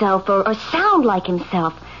like himself or sound like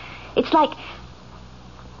himself. It's like...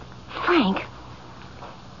 Frank,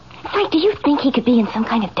 do you think he could be in some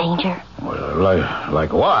kind of danger? Well,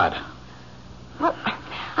 like what? Well,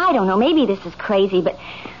 I don't know. Maybe this is crazy, but...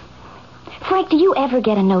 Frank, do you ever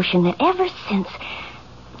get a notion that ever since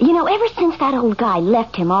that old guy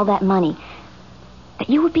left him all that money, that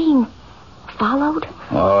you were being followed?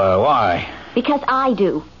 Why? Because I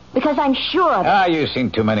do. Because I'm sure of it. You've seen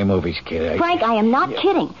too many movies, kid. Frank, I am not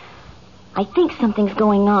kidding. I think something's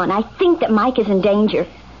going on. I think that Mike is in danger.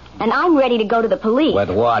 And I'm ready to go to the police. With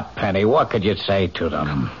what, Penny? What could you say to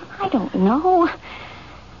them? I don't know.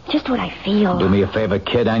 Just what I feel. Do me a favor,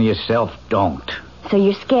 kid, and yourself don't. So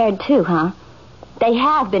you're scared too, huh? They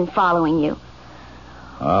have been following you.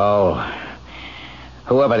 Oh,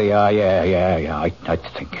 whoever they are, yeah, I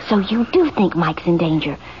think. So you do think Mike's in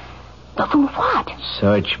danger. But from what?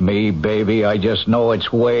 Search me, baby. I just know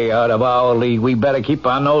it's way out of our league. We better keep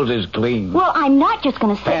our noses clean. Well, I'm not just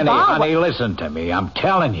going to sit by. Honey, listen to me. I'm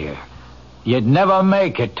telling you. You'd never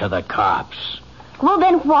make it to the cops. Well,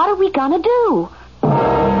 then what are we going to do?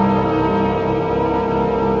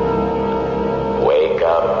 Wake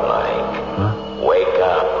up, Mike. Huh? Wake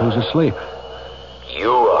up. Who's asleep?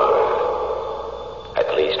 You are.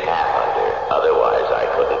 At least half under. Otherwise, I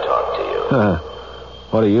couldn't talk to you.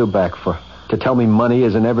 What are you back for? To tell me money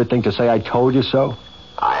isn't everything? To say I told you so?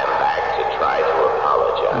 I am back to try to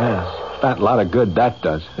apologize. Yeah, fat lot of good that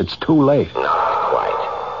does. It's too late. Not quite.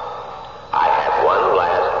 I have one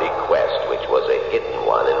last bequest, which was a hidden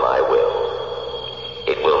one in my will.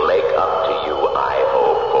 It will make up to you, I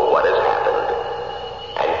hope, for what has happened,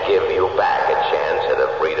 and give you back a chance at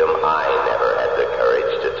a freedom I never had the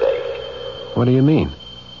courage to take. What do you mean?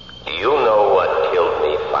 Do you know what killed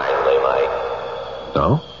me finally, Mike?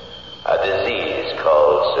 No? A disease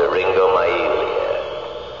called syringomyelia.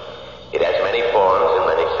 It has many forms and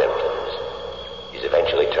many symptoms. Is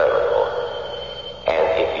eventually terminal. And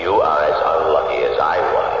if you are as unlucky as I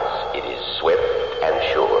was, it is swift and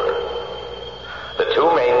sure. The two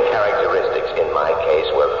main characteristics in my case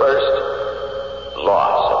were, first,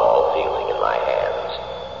 loss of all feeling in my hands.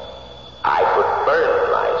 I could burn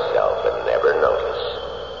myself and never notice.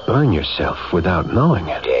 Burn yourself without knowing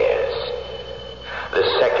it? Yes. The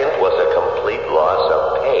second was a complete loss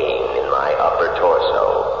of pain in my upper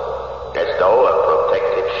torso, as though a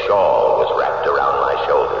protective shawl was wrapped around my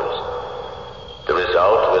shoulders. The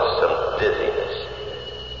result was some dizziness,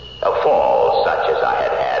 a fall such as I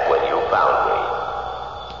had had when you found me,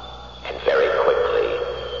 and very quickly,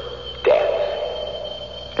 death.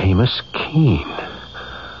 Amos Keene.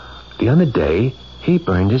 The other day, he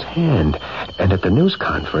burned his hand, and at the news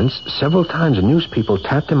conference, several times the news people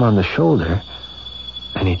tapped him on the shoulder,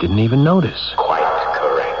 and he didn't even notice. Quite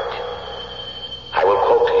correct. I will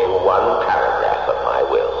quote to you one paragraph of my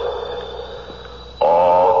will.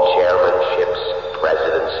 All chairmanships,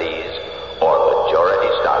 presidencies, or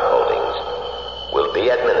majority stockholdings will be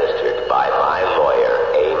administered by my lawyer,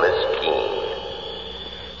 Amos Keene.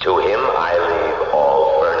 To him I leave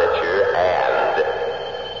all furniture and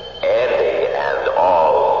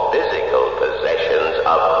all physical possessions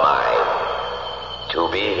of mine to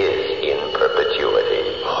be his in perpetuity.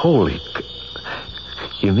 Holy...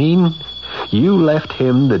 You mean you left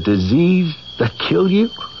him the disease that killed you?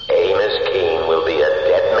 Amos Keene will be a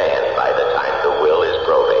dead man by the time the will is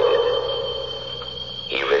probated.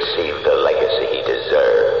 He received the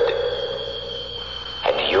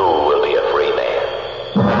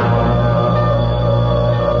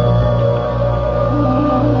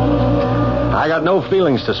got no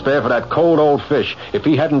feelings to spare for that cold old fish. If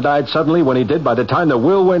he hadn't died suddenly when he did, by the time the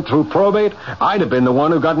will went through probate, I'd have been the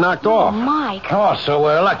one who got knocked off. Mike. Oh, so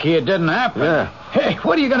we're lucky it didn't happen. Yeah. Hey,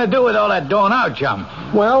 what are you going to do with all that dough now, chum?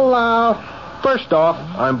 Well, first off,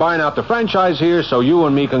 I'm buying out the franchise here so you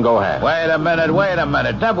and me can go half. Wait a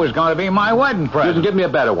minute. That was going to be my wedding present. You can give me a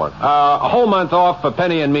better one. A whole month off for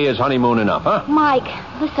Penny and me is honeymoon enough, huh? Mike,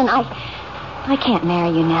 listen, I can't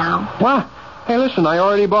marry you now. What? Hey, listen, I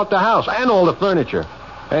already bought the house and all the furniture.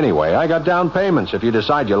 Anyway, I got down payments if you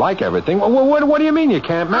decide you like everything. What do you mean you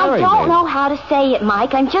can't marry me? I don't know how to say it,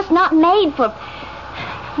 Mike. I'm just not made for...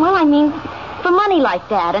 Well, I mean, for money like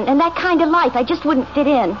that and that kind of life. I just wouldn't fit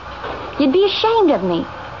in. You'd be ashamed of me.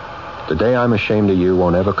 The day I'm ashamed of you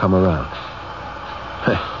won't ever come around.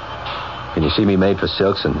 Can you see me made for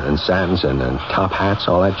silks and satins and top hats,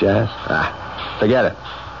 all that jazz? Forget it.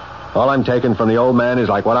 All I'm taking from the old man is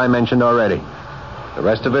like what I mentioned already. The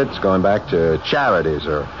rest of it's going back to charities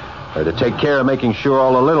or to take care of making sure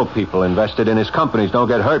all the little people invested in his companies don't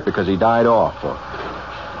get hurt because he died off or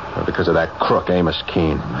because of that crook Amos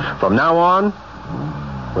Keene. From now on,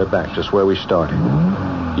 we're back just where we started.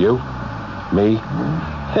 You, me,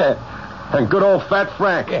 and good old Fat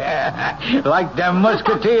Frank. Yeah, like them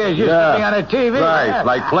musketeers used to be on the TV. Right,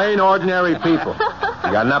 like plain ordinary people.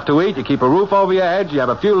 You got enough to eat, you keep a roof over your heads, you have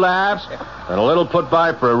a few laughs, and a little put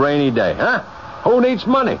by for a rainy day, huh? Who needs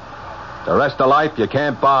money? The rest of life you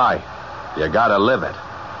can't buy. You gotta live it.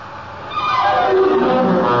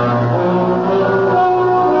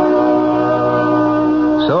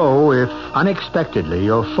 So, if unexpectedly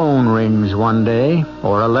your phone rings one day,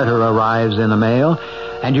 or a letter arrives in the mail,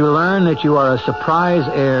 and you learn that you are a surprise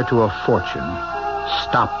heir to a fortune,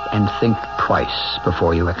 stop and think twice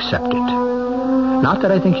before you accept it. Not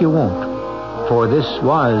that I think you won't, for this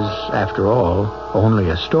was, after all, only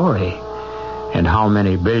a story. And how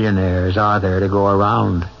many billionaires are there to go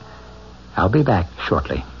around? I'll be back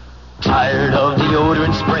shortly. Tired of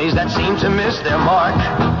deodorant sprays that seem to miss their mark?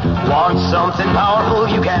 Want something powerful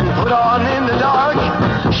you can put on in the dark?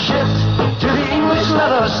 Shift to the English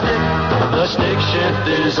leather stick. The stick shift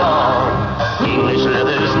is on. English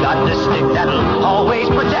leather's got the stick that'll always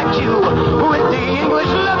protect you. With the English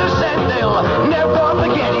leather scent, they'll never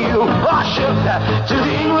forget you. Shift to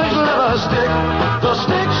the English leather stick. The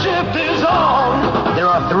stick shift is on. There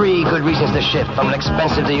are 3 good reasons to shift from an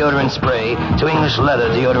expensive deodorant spray to English leather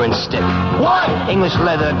deodorant stick. 1. English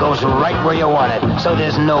leather goes right where you want it, so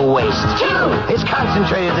there's no waste. 2. It's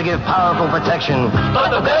concentrated to give powerful protection.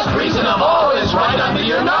 But the best reason of all is right under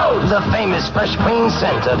your nose. The famous fresh, clean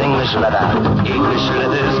scent of English leather. English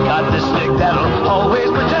leather's got the stick that'll always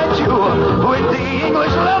protect you. With the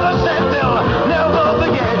English leather scent, they'll never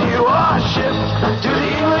forget you. Shift to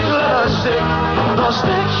the English leather stick. The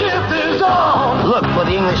stick shift is on. Look for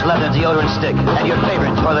the English leather deodorant stick at your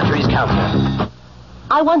favorite toiletries counter.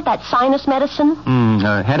 I want that sinus medicine.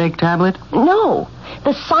 Headache tablet? No,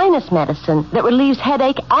 the sinus medicine that relieves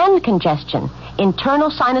headache and congestion,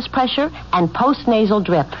 internal sinus pressure, and post-nasal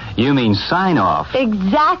drip. You mean sign-off?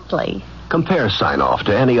 Exactly. Compare Sign-Off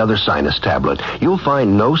to any other sinus tablet. You'll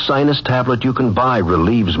find no sinus tablet you can buy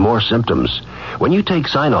relieves more symptoms. When you take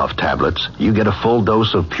Sign-Off tablets, you get a full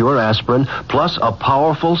dose of pure aspirin plus a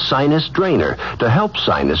powerful sinus drainer to help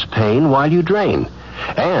sinus pain while you drain.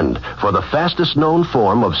 And for the fastest known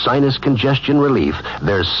form of sinus congestion relief,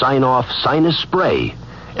 there's Sign-Off Sinus Spray.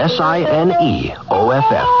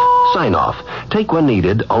 Signeoff. Sign-Off. Take when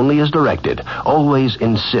needed, only as directed. Always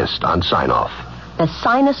insist on Sign-Off. The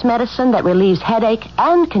sinus medicine that relieves headache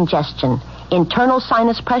and congestion, internal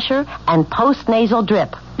sinus pressure, and post-nasal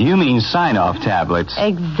drip. You mean sign-off tablets?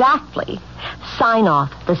 Exactly.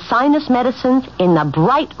 Sign-Off, the sinus medicines in the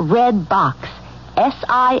bright red box.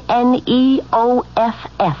 Sineoff.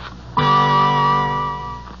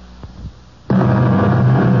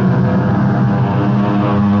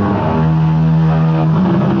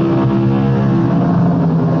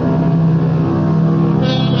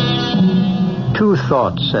 Two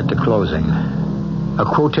thoughts at the closing. A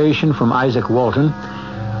quotation from Isaac Walton.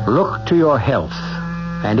 Look to your health,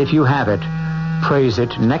 and if you have it, praise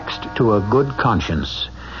it next to a good conscience.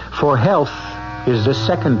 For health is the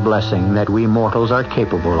second blessing that we mortals are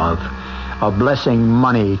capable of. A blessing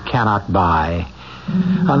money cannot buy.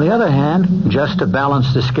 On the other hand, just to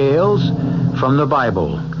balance the scales, from the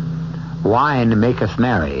Bible, wine maketh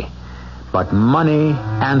merry, but money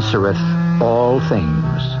answereth all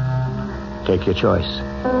things. Take your choice.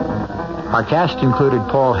 Our cast included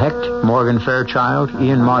Paul Hecht, Morgan Fairchild,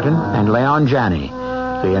 Ian Martin, and Leon Janney.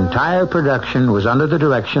 The entire production was under the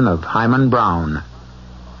direction of Hyman Brown.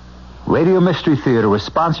 Radio Mystery Theater was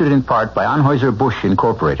sponsored in part by Anheuser-Busch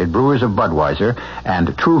Incorporated, brewers of Budweiser,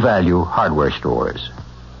 and True Value hardware stores.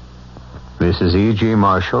 This is E.G.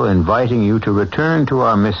 Marshall inviting you to return to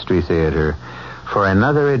our Mystery Theater for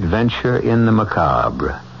another adventure in the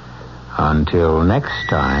macabre. Until next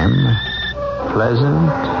time, pleasant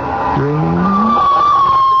dreams.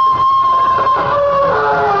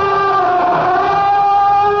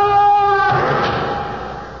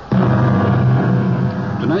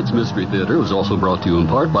 Tonight's Mystery Theater was also brought to you in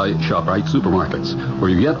part by ShopRite Supermarkets, where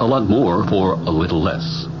you get a lot more for a little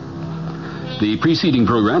less. The preceding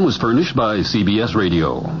program was furnished by CBS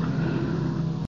Radio.